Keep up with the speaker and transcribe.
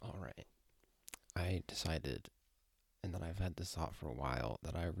I decided, and that I've had this thought for a while,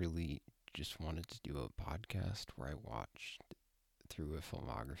 that I really just wanted to do a podcast where I watched through a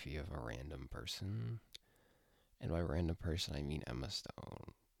filmography of a random person. And by random person, I mean Emma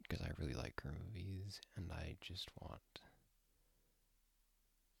Stone, because I really like her movies, and I just want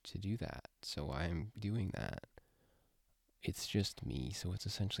to do that. So I'm doing that. It's just me, so it's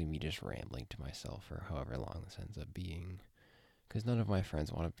essentially me just rambling to myself for however long this ends up being. Because none of my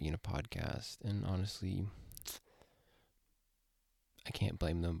friends want to be in a podcast, and honestly, I can't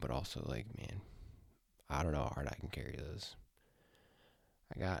blame them, but also, like, man, I don't know how hard I can carry this.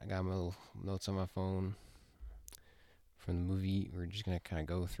 I got my little notes on my phone from the movie. We're just gonna kind of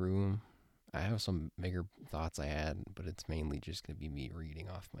go through them. I have some bigger thoughts I had, but it's mainly just gonna be me reading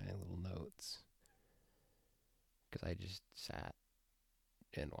off my little notes because I just sat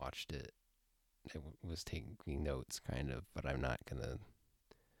and watched it. Was taking notes, kind of, but I'm not gonna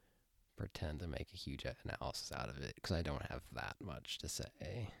pretend to make a huge analysis out of it because I don't have that much to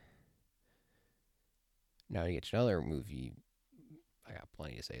say. Now to get to another movie, I got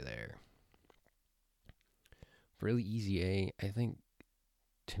plenty to say there. Really Easy A, I think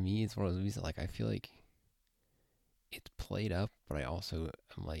to me it's one of those movies that, like, I feel like it's played up, but I also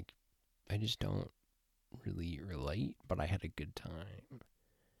am like, I just don't really relate, but I had a good time.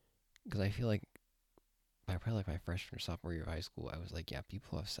 Because I feel like by probably like my freshman or sophomore year of high school, I was like, yeah,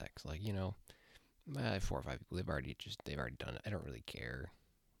 people have sex. Like, four or five people, they've already done it. I don't really care.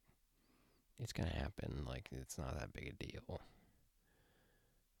 It's gonna happen. Like, it's not that big a deal.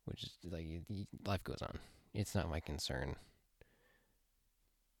 Which is like, life goes on. It's not my concern.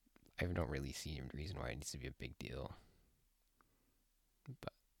 I don't really see a reason why it needs to be a big deal.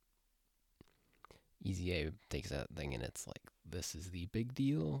 But Easy A takes that thing and it's like, this is the big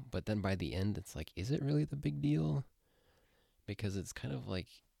deal. But then by the end, it's like, is it really the big deal? Because it's kind of like,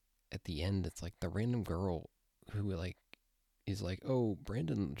 at the end, it's like the random girl who, like, is like, oh,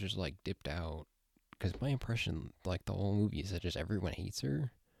 Brandon just, like, dipped out. Because my impression, like, the whole movie is that just everyone hates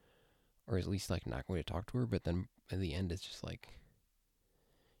her. Or at least, like, not going to talk to her. But then at the end, it's just like,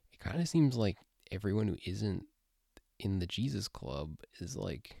 it kind of seems like everyone who isn't in the Jesus Club is,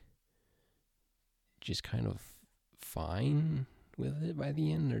 like, just kind of fine with it by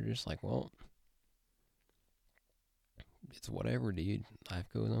the end. They're just like, well, it's whatever, dude. Life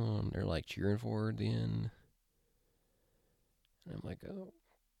goes on. They're like cheering for her at the end. And I'm like, oh,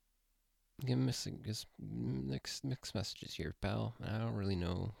 get mixed messages here, pal. I don't really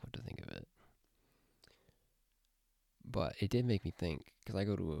know what to think of it. But it did make me think, because I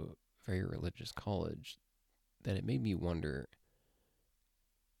go to a very religious college, that it made me wonder,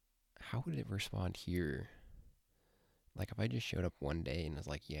 how would it respond here? Like, if I just showed up one day and was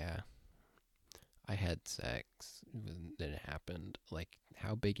like, yeah, I had sex, then it happened. Like,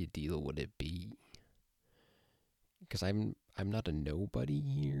 how big a deal would it be? Because I'm not a nobody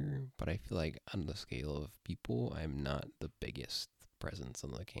here, but I feel like on the scale of people, I'm not the biggest presence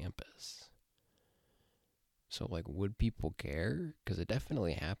on the campus. So, like, would people care? Because it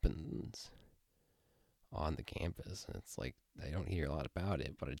definitely happens on the campus, and it's like, I don't hear a lot about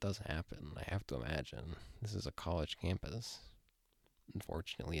it, but it does happen. I have to imagine. This is a college campus.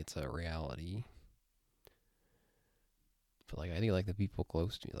 Unfortunately, it's a reality. But, like, I think, like, the people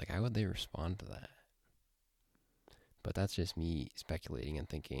close to me, like, how would they respond to that? But that's just me speculating and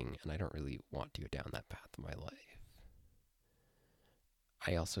thinking, and I don't really want to go down that path in my life.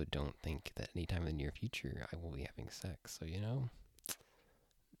 I also don't think that anytime in the near future I will be having sex. So,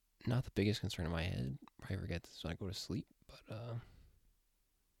 not the biggest concern in my head. I forget this when I go to sleep, but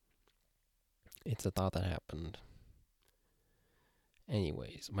it's a thought that happened.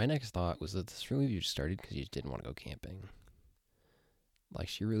 Anyways, my next thought was that this really just started because you just didn't want to go camping. Like,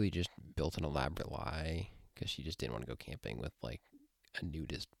 she really just built an elaborate lie because she just didn't want to go camping with, like, a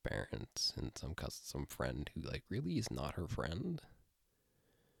nudist parent and some friend who, like, really is not her friend.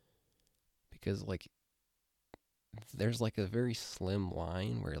 Because, like, there's, like, a very slim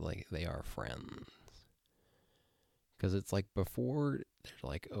line where, like, they are friends. Because it's like, before they're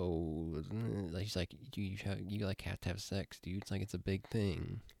like, oh, like, she's like, you like have to have sex, dude. It's like, it's a big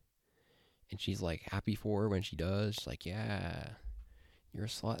thing. And she's like happy for her when she does. She's like, yeah, you're a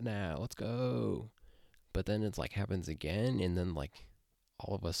slut now. Let's go. But then it's like happens again, and then, like,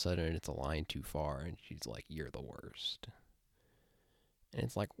 all of a sudden it's a line too far, and she's like, you're the worst. And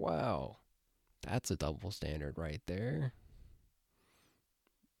it's like, wow, that's a double standard right there.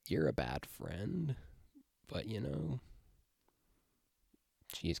 You're a bad friend, but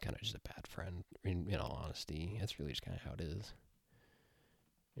she's kind of just a bad friend. In all honesty, that's really just kind of how it is.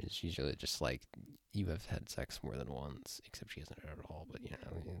 And she's really just like, you have had sex more than once, except she hasn't at all. But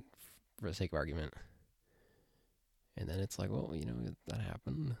for the sake of argument. And then it's like, well, that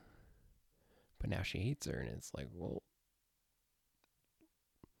happened. But now she hates her, and it's like, well,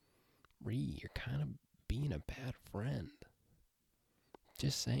 Ree, you're kind of being a bad friend.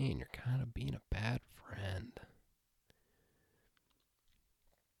 Just saying, you're kind of being a bad friend.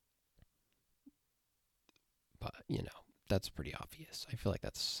 But, that's pretty obvious. I feel like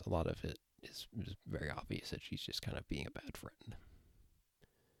that's a lot of it is very obvious that she's just kind of being a bad friend.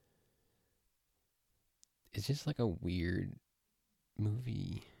 It's just like a weird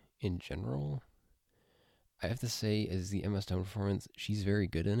movie in general. I have to say, as the Emma Stone performance, she's very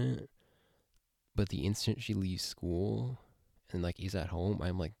good in it. But the instant she leaves school and like is at home,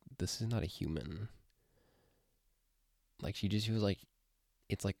 I'm like, this is not a human. Like she was like,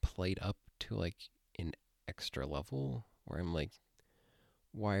 it's like played up to like an extra level where I'm like,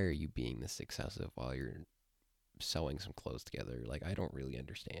 why are you being this excessive while you're sewing some clothes together? Like I don't really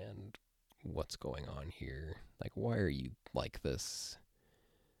understand what's going on here. Like why are you like this?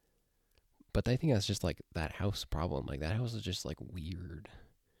 But I think that's just like that house problem. Like that house is just like weird.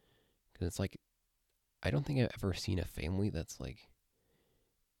 Cause it's like, I don't think I've ever seen a family that's like,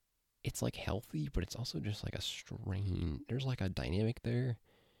 it's like healthy, but it's also just like a strain. There's like a dynamic there,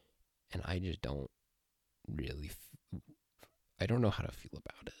 and I just don't really, I don't know how to feel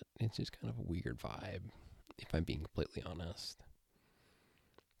about it. It's just kind of a weird vibe, if I'm being completely honest.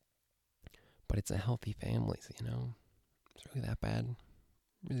 But it's a healthy family, It's really that bad.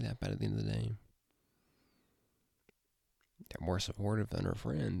 Really that bad at the end of the day. They're more supportive than her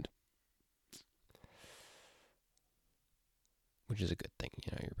friend. Which is a good thing,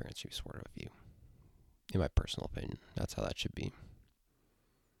 your parents should be supportive of you. In my personal opinion, that's how that should be.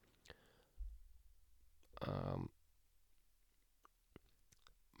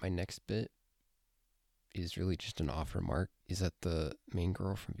 My next bit is really just an off remark, is that the main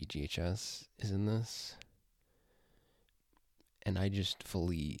girl from VGHS is in this. And I just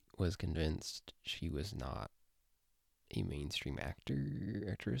fully was convinced she was not a mainstream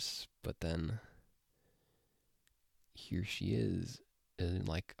actress, but then here she is in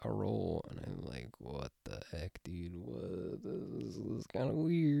like a role, and I'm like, what the heck, dude? What? This is kind of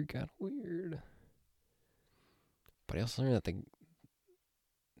weird. But I also learned that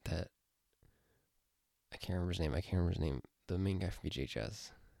I can't remember his name. The main guy from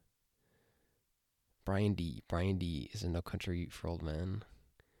VHS. Brian D is in No Country for Old Men.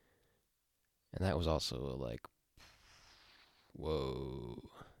 And that was also like, whoa.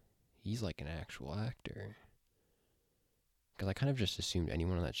 He's like an actual actor. Because I kind of just assumed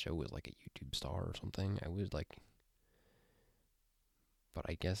anyone on that show was like a YouTube star or something. I was like, but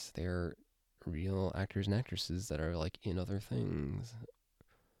I guess they're real actors and actresses that are like in other things.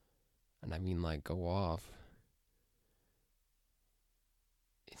 And I mean, like, go off.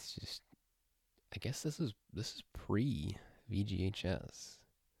 It's just, I guess this is pre VGHS.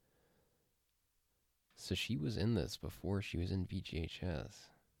 So she was in this before she was in VGHS.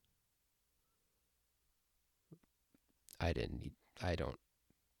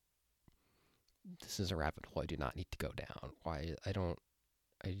 This is a rabbit hole I do not need to go down. I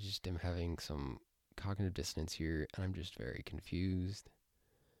just am having some cognitive dissonance here, and I'm just very confused.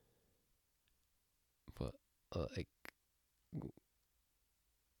 But, like,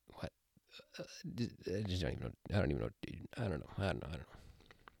 what? I just don't even know. I don't even know, dude. I don't know.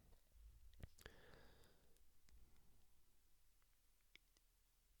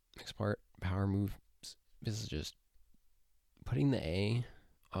 Next part, power moves. This is just putting the A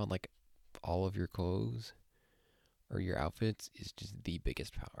on, like, all of your clothes or your outfits is just the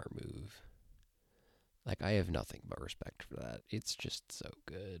biggest power move. Like, I have nothing but respect for that. It's just so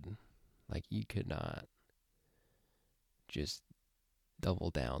good. Like, you could not just double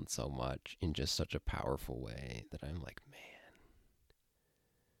down so much in just such a powerful way that I'm like, man,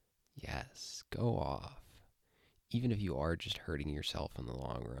 yes, go off. Even if you are just hurting yourself in the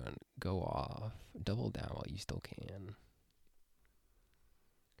long run, go off. Double down while you still can.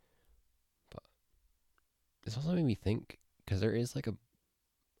 But this also made me think, because there is like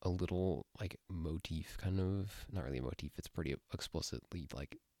a little like motif, kind of, not really a motif, it's pretty explicitly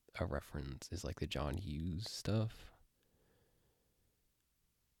like a reference, is like the John Hughes stuff.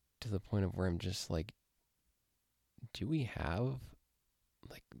 To the point of where I'm just like, do we have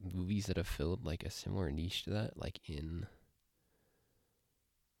like movies that have filled like a similar niche to that, like in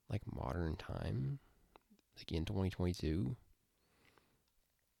like modern time, like in 2022?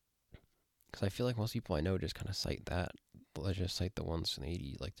 Because I feel like most people I know just kind of cite that. They'll just cite the ones from the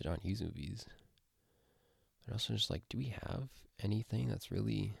 80s, like the John Hughes movies. But also just like, do we have anything that's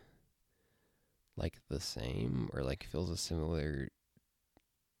really like the same or like feels a similar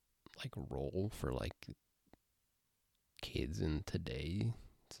like role for like kids in today's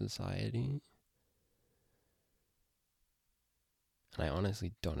society. And I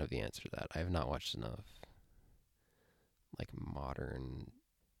honestly don't have the answer to that. I have not watched enough like modern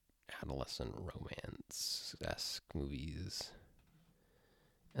adolescent romance-esque movies.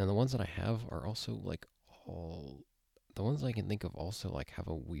 And the ones that I have are also like all the ones I can think of also like have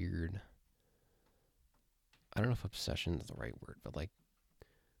a weird, I don't know if obsession is the right word, but like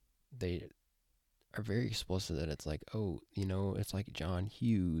they are very explicit that it's like, oh, it's like John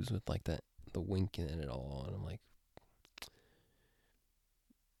Hughes with like the wink in it all. And I'm like,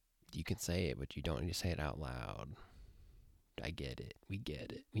 you can say it, but you don't need to say it out loud. I get it. We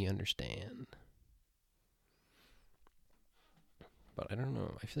get it. We understand. But I don't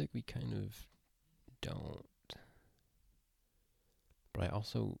know. I feel like we kind of don't. But I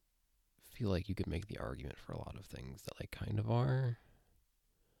also feel like you could make the argument for a lot of things that like kind of are.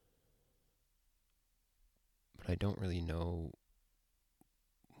 But I don't really know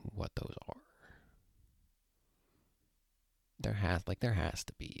what those are. There has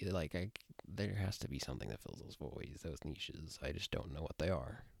to be there has to be something that fills those voids, those niches. I just don't know what they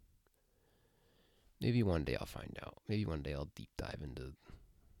are. Maybe one day I'll find out. Maybe one day I'll deep dive into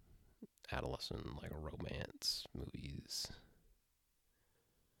adolescent like romance movies.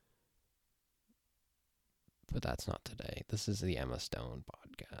 But that's not today. This is the Emma Stone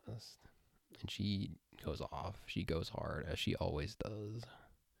podcast. And she goes off. She goes hard, as she always does.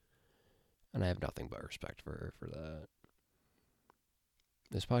 And I have nothing but respect for her for that.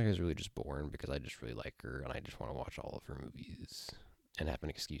 This podcast is really just born because I just really like her and I just want to watch all of her movies and have an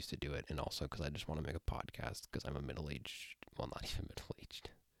excuse to do it. And also because I just want to make a podcast because I'm a middle-aged, well, not even middle-aged,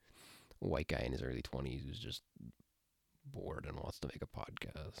 white guy in his early 20s who's just bored and wants to make a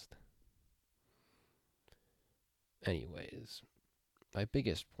podcast. Anyways, my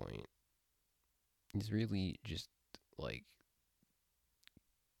biggest point is really just like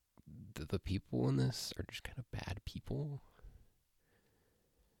the people in this are just kind of bad people.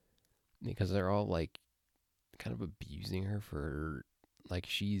 Because they're all like kind of abusing her for like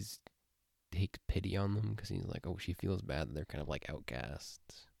she's takes pity on them because he's like, oh, she feels bad that they're kind of like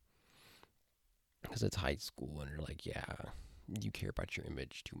outcasts because it's high school and you're like, yeah, you care about your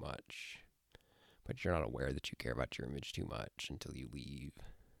image too much, but you're not aware that you care about your image too much until you leave.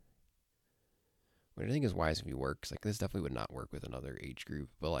 Which I think is wise if you work, because like this definitely would not work with another age group,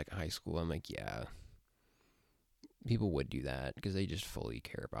 but like high school, I'm like, yeah, people would do that because they just fully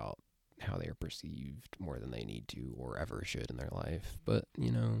care about how they are perceived more than they need to or ever should in their life. But,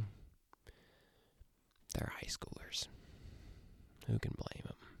 they're high schoolers. Who can blame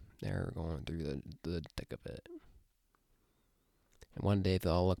them? They're going through the thick of it. And one day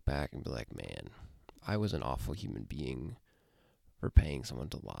they'll look back and be like, man, I was an awful human being for paying someone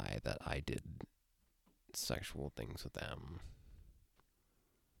to lie that I did sexual things with them.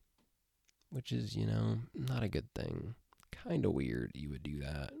 Which is, not a good thing. Kind of weird you would do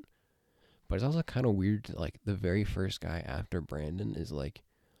that. But it's also kind of weird to, like, the very first guy after Brandon is like,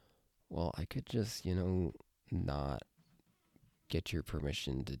 well, I could just, not get your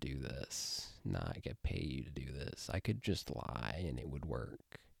permission to do this, not get paid to do this. I could just lie and it would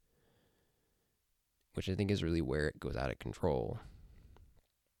work. Which I think is really where it goes out of control.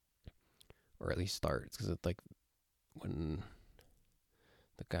 Or at least starts. Because it's like when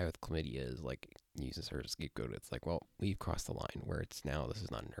the guy with chlamydia is like, uses her as scapegoat, it's like, well, we've crossed the line where it's now this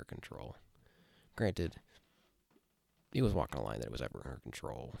is not in her control. Granted, he was walking a line that it was ever in her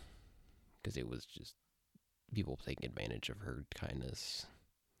control. Because it was just people taking advantage of her kindness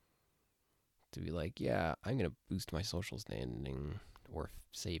to be like, yeah, I'm going to boost my social standing or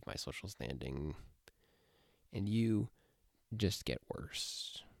save my social standing, and you just get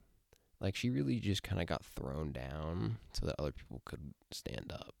worse. Like, she really just kind of got thrown down so that other people could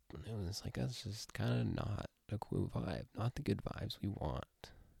stand up. And it was like, that's just kind of not a cool vibe, not the good vibes we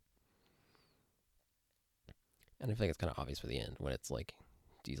want. And I feel like it's kind of obvious for the end when it's like,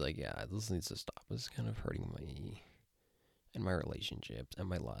 he's like, yeah, this needs to stop. This is kind of hurting me and my relationships and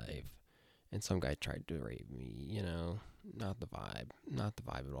my life. And some guy tried to rape me, not the vibe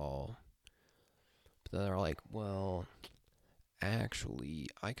at all. But then they're like, well, actually,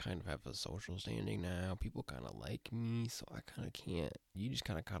 I kind of have a social standing now. People kind of like me, so I kind of can't. You just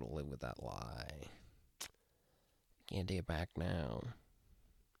kind of gotta live with that lie. Can't take it back now.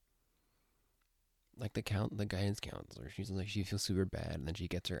 Like the guidance counselor, she's like, she feels super bad, and then she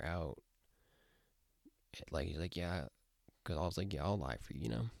gets her out. Like, he's like, yeah, because I was like, yeah, I'll lie for you,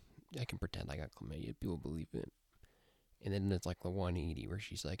 I can pretend I got chlamydia. People believe it. And then it's like the 180 where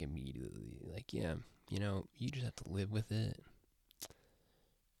she's like immediately like, yeah, you just have to live with it.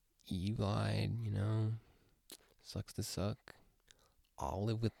 you lied, sucks to suck. I'll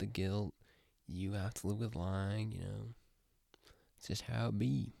live with the guilt. You have to live with lying. It's just how it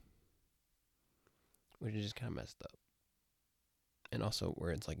be. Which is just kind of messed up. And also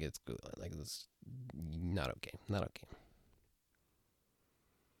where it's like, it's good. Like, it's not okay. Not okay.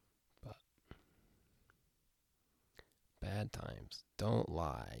 But bad times. Don't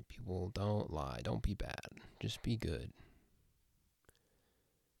lie. People, don't lie. Don't be bad. Just be good.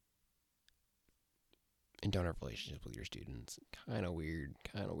 And don't have relationships with your students. Kind of weird.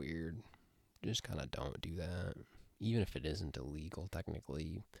 Just kind of don't do that. Even if it isn't illegal,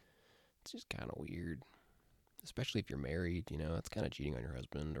 technically, it's just kind of weird. Especially if you're married, it's kind of cheating on your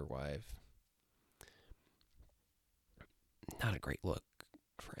husband or wife. Not a great look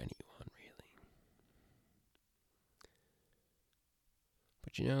for anyone, really.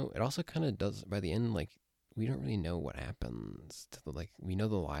 But, it also kind of does, by the end, like, we don't really know what happens to we know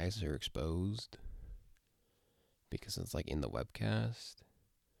the lies are exposed because it's, like, in the webcast.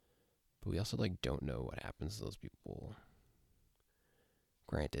 But we also, like, don't know what happens to those people.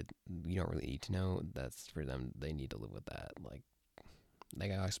 Granted, you don't really need to know. That's for them. They need to live with that. Like, they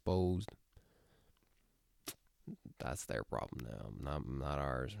got exposed. That's their problem now. Not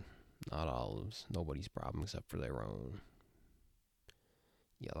ours. Not Olive's. Nobody's problem except for their own.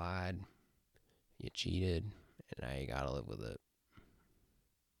 You lied. You cheated. And now you gotta live with it.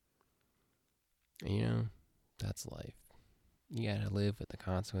 And, that's life. You gotta live with the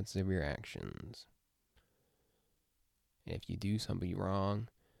consequences of your actions. And if you do something wrong,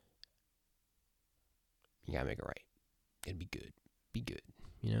 you gotta make it right. It'd be good. Be good,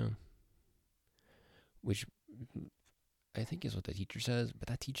 Which I think is what the teacher says, but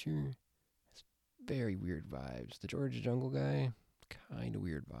that teacher has very weird vibes. The Georgia Jungle guy, kind of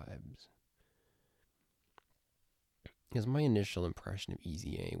weird vibes. Because my initial impression of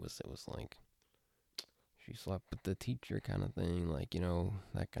Easy A was it was like, she slept with the teacher kind of thing, like,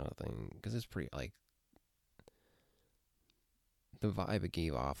 that kind of thing. Because it's pretty, like, the vibe it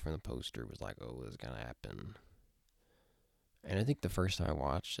gave off from the poster was like, oh, this is gonna happen. And I think the first time I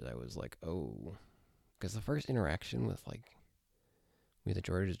watched it, I was like, oh. Because the first interaction with the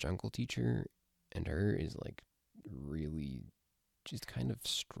Georgia Jungle teacher and her is, like, really just kind of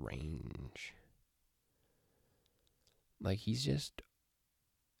strange. Like, he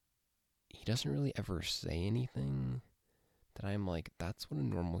doesn't really ever say anything that I'm like, that's what a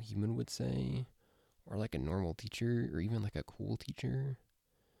normal human would say. Or, like, a normal teacher, or even, like, a cool teacher.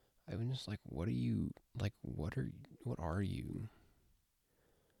 I was just like, what are you?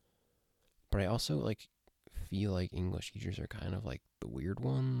 But I also, like, feel like English teachers are kind of, like, the weird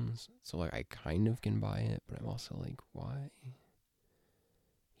ones. So, like, I kind of can buy it, but I'm also like, why?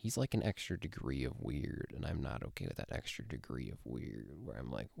 He's, like, an extra degree of weird, and I'm not okay with that extra degree of weird, where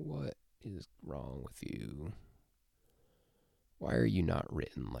I'm like, what is wrong with you? Why are you not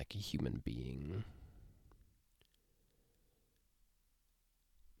written like a human being?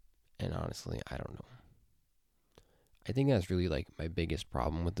 And honestly, I don't know. I think that's really, like, my biggest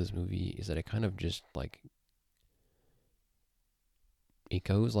problem with this movie is that it kind of just, like, it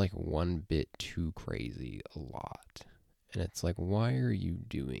goes, like, one bit too crazy a lot. And it's like, why are you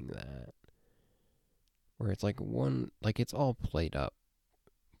doing that? Where it's like it's all played up.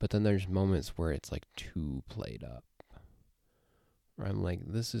 But then there's moments where it's, like, too played up. Where I'm like,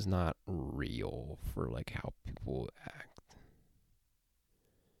 this is not real for, like, how people act.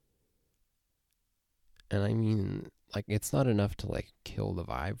 And I mean, like, it's not enough to, like, kill the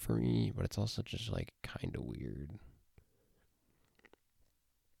vibe for me, but it's also just, like, kind of weird.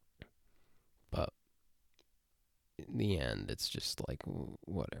 But in the end, it's just like,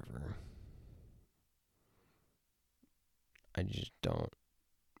 whatever. I just don't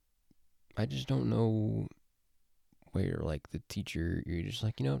know where, like, the teacher, you're just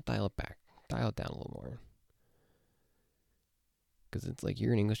like, dial it back, dial it down a little more. Because it's like,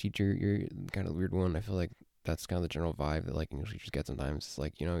 you're an English teacher, you're kind of the weird one. I feel like that's kind of the general vibe that, like, English teachers get sometimes. It's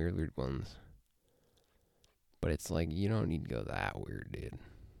like, you're the weird ones. But it's like, you don't need to go that weird, dude.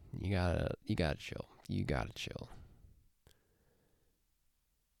 You gotta chill. You gotta chill.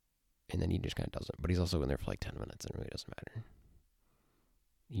 And then he just kind of doesn't. But he's also in there for like 10 minutes and it really doesn't matter.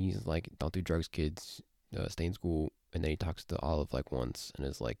 He's like, don't do drugs, kids. Stay in school. And then he talks to Olive like once and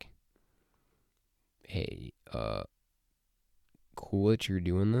is like, hey, cool that you're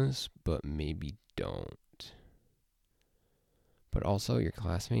doing this, but maybe don't. But also, your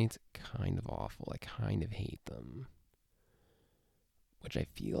classmates, kind of awful. I kind of hate them. Which I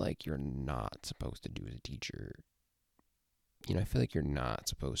feel like you're not supposed to do as a teacher. I feel like you're not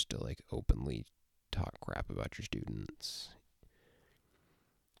supposed to, like, openly talk crap about your students.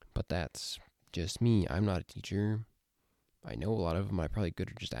 But that's just me. I'm not a teacher. I know a lot of them. I probably could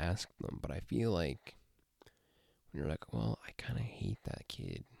have just asked them, but I feel like when you're like, well, I kind of hate that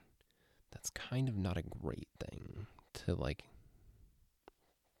kid, that's kind of not a great thing to like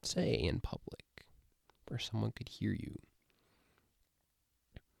say in public where someone could hear you.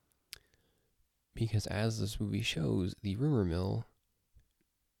 Because as this movie shows, the rumor mill,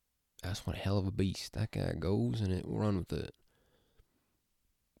 that's one hell of a beast. That guy goes and it will run with it.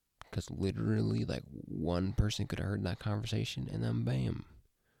 Because literally, like, one person could have heard that conversation, and then bam,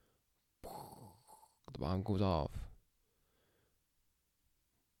 the bomb goes off.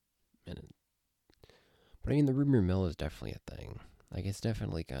 But I mean, the rumor mill is definitely a thing. Like, it's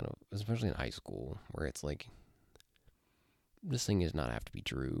definitely kind of, especially in high school, where it's like, this thing does not have to be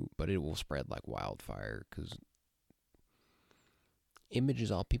true, but it will spread like wildfire, because image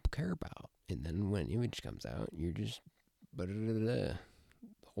is all people care about. And then when an image comes out, you're just, the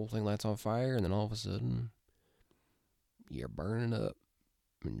whole thing lights on fire, and then all of a sudden, you're burning up.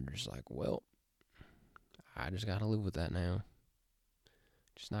 And you're just like, well, I just gotta live with that now.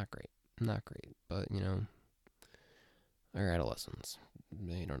 Just not great. Not great. But, you know, our adolescents,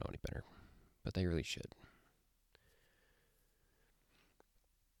 they don't know any better. But they really should.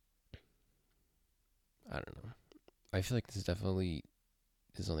 I don't know. I feel like this definitely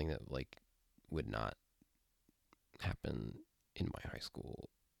is something that, like, would not happen in my high school.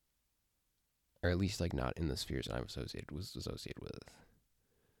 Or at least, like, not in the spheres that I'm associated with.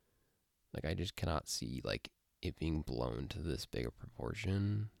 Like, I just cannot see, like, it being blown to this big a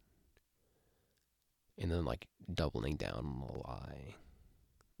proportion. And then, like, doubling down on the lie.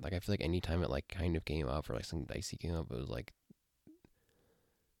 Like, I feel like anytime it, like, kind of came up, or, like, something dicey came up, it was, like,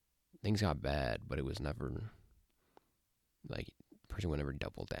 things got bad, but it was never, like, the person would never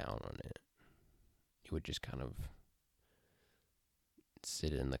double down on it. It would just kind of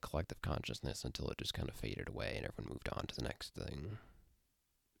sit in the collective consciousness until it just kind of faded away and everyone moved on to the next thing.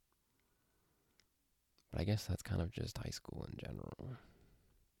 But I guess that's kind of just high school in general.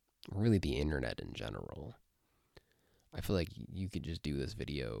 Really the internet in general. I feel like you could just do this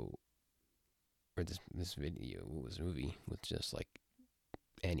video, or this movie, with just like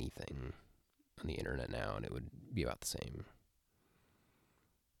anything on the internet now, and it would be about the same.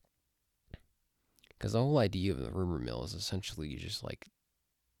 Because the whole idea of the rumor mill is essentially just like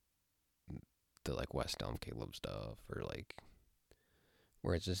the like West Elm Caleb stuff, or like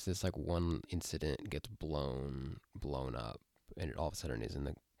where it's just this like one incident gets blown up, and it all of a sudden is in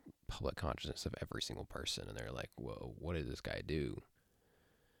the public consciousness of every single person, and they're like, whoa, what did this guy do?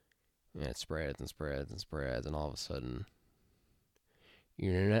 And it spreads and spreads and spreads, and all of a sudden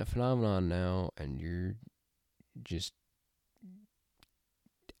you're an internet phenomenon now, and you're just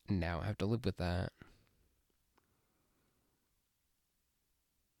now have to live with that.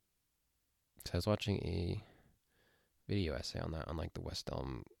 So I was watching a video essay on that, on like the West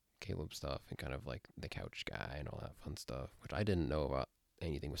Elm Caleb stuff, and kind of like the couch guy and all that fun stuff, which I didn't know about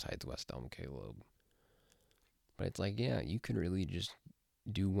anything besides West Elm Caleb. But it's like, yeah, you could really just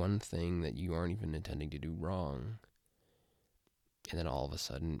do one thing that you aren't even intending to do wrong, and then all of a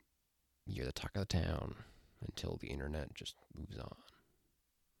sudden you're the talk of the town until the internet just moves on.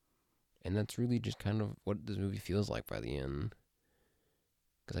 And that's really just kind of what this movie feels like by the end.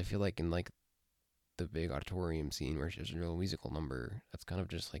 Because I feel like in like the big auditorium scene where there's a real musical number, that's kind of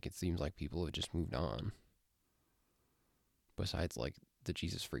just like, it seems like people have just moved on. Besides like the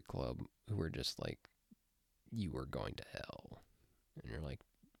Jesus Freak Club, who were just like, you were going to hell. And you're like,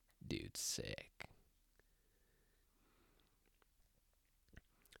 dude, sick.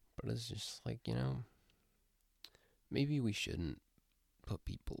 But it's just like, you know, maybe we shouldn't put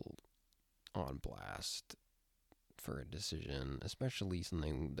people on blast for a decision, especially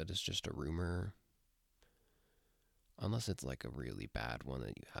something that is just a rumor. Unless it's like a really bad one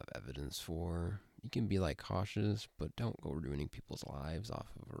that you have evidence for. You can be like cautious, but don't go ruining people's lives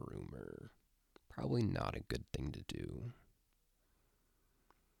off of a rumor. Probably not a good thing to do.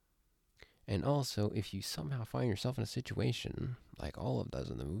 And also, if you somehow find yourself in a situation like Olive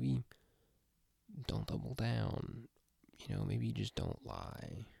does in the movie, don't double down. You know, maybe just don't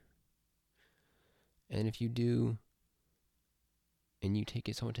lie. And if you do, and you take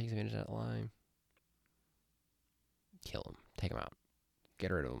it, someone takes advantage of that lie, kill them. Take them out.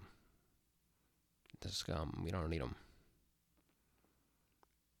 Get rid of them. The scum. We don't need them.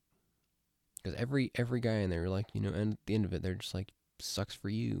 Because every guy in there, like, you know, and at the end of it, they're just like, sucks for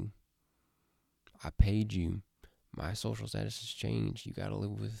you. I paid you. My social status has changed. You gotta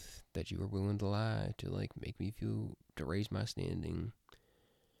live with that you were willing to lie to, like, make me feel, to raise my standing.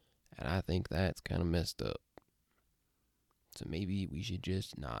 And I think that's kind of messed up. So maybe we should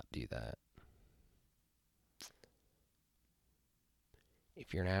just not do that.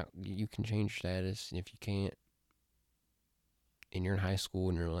 If you're not, you can change status. And if you can't, and you're in high school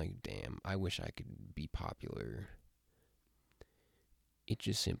and you're like, damn, I wish I could be popular. It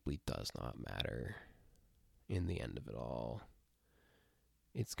just simply does not matter in the end of it all.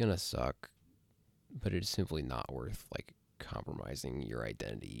 It's gonna suck, but it's simply not worth like compromising your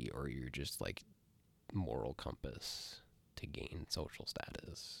identity or your just like moral compass to gain social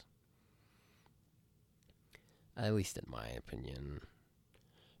status. At least in my opinion.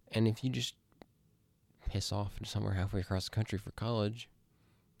 And if you just piss off somewhere halfway across the country for college,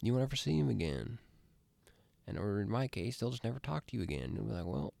 you won't ever see him again. And or in my case, they'll just never talk to you again. You'll be like,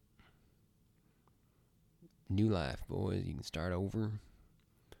 well, new life, boys. You can start over.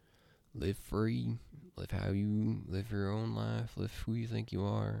 Live free. Live how you live your own life. Live who you think you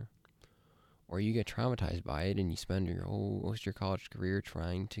are. Or you get traumatized by it and you spend most of your college career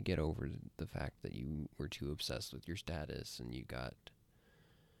trying to get over the fact that you were too obsessed with your status and you got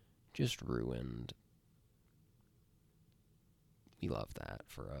just ruined. We love that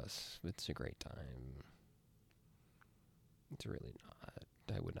for us. It's a great time. It's really not.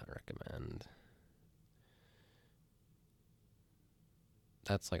 I would not recommend.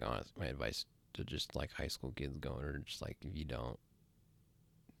 That's like honest my advice to just like high school kids going, or just like if you don't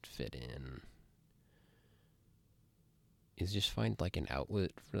fit in, is just find like an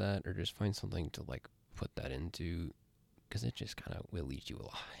outlet for that, or just find something to like put that into, because it just kind of will eat you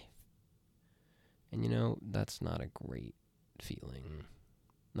alive. And that's not a great feeling,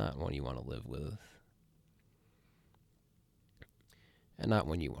 not one you want to live with, and not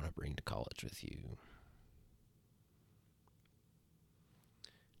one you want to bring to college with you.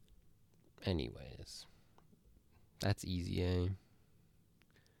 Anyways, that's easy A.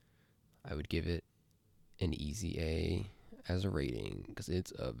 I would give it an easy A as a rating because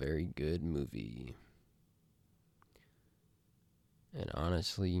it's a very good movie. And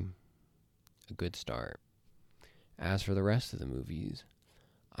honestly, a good start. As for the rest of the movies,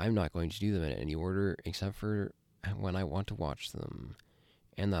 I'm not going to do them in any order except for when I want to watch them.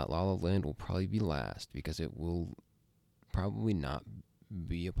 And that La La Land will probably be last because it will probably not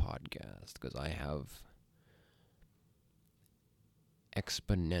be a podcast because I have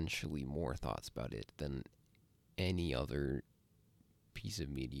exponentially more thoughts about it than any other piece of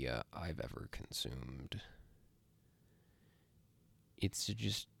media I've ever consumed. It's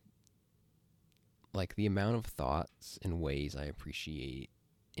just like the amount of thoughts and ways I appreciate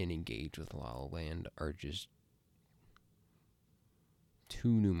and engage with La La Land are just too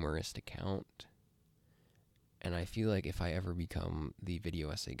numerous to count. And I feel like if I ever become the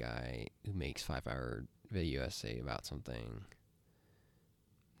video essay guy who makes 5-hour video essay about something,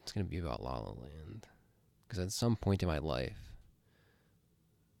 it's going to be about La La Land. Because at some point in my life,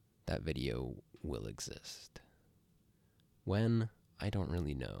 that video will exist. When? I don't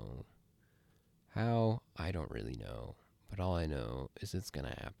really know. How? I don't really know. But all I know is it's going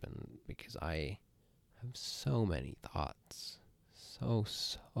to happen because I have so many thoughts.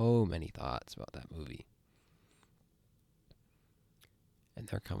 So many thoughts about that movie. And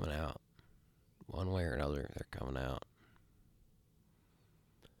they're coming out. One way or another, they're coming out.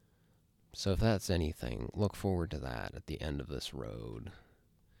 So if that's anything, look forward to that at the end of this road.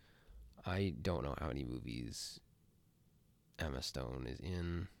 I don't know how many movies Emma Stone is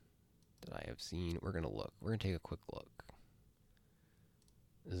in that I have seen. We're going to look. We're going to take a quick look.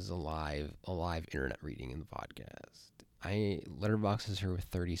 This is a live internet reading in the podcast. Letterboxd is her with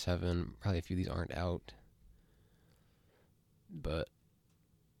 37. Probably a few of these aren't out. But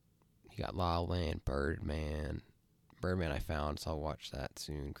you got La La Land, Birdman. Birdman I found, so I'll watch that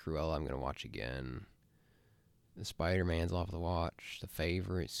soon. Cruella I'm going to watch again. The Spider-Man's off the watch. The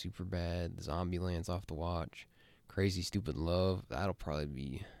Favorite, Superbad. The Zombieland's off the watch. Crazy Stupid Love, that'll probably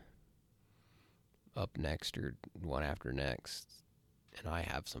be up next or one after next. And I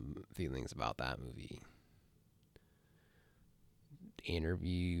have some feelings about that movie.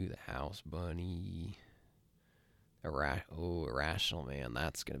 Interview, The House Bunny. Irrational Man,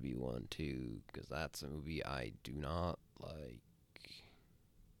 that's going to be one too, because that's a movie I do not like.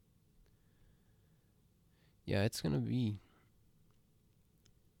 Yeah, it's going to be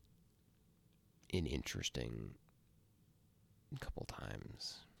an interesting couple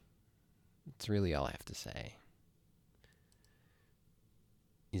times. That's really all I have to say.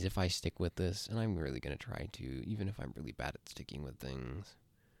 Is if I stick with this, and I'm really going to try to, even if I'm really bad at sticking with things,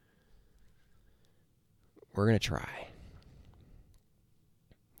 we're going to try.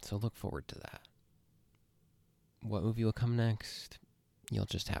 So look forward to that. What movie will come next? You'll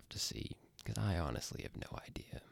just have to see, because I honestly have no idea.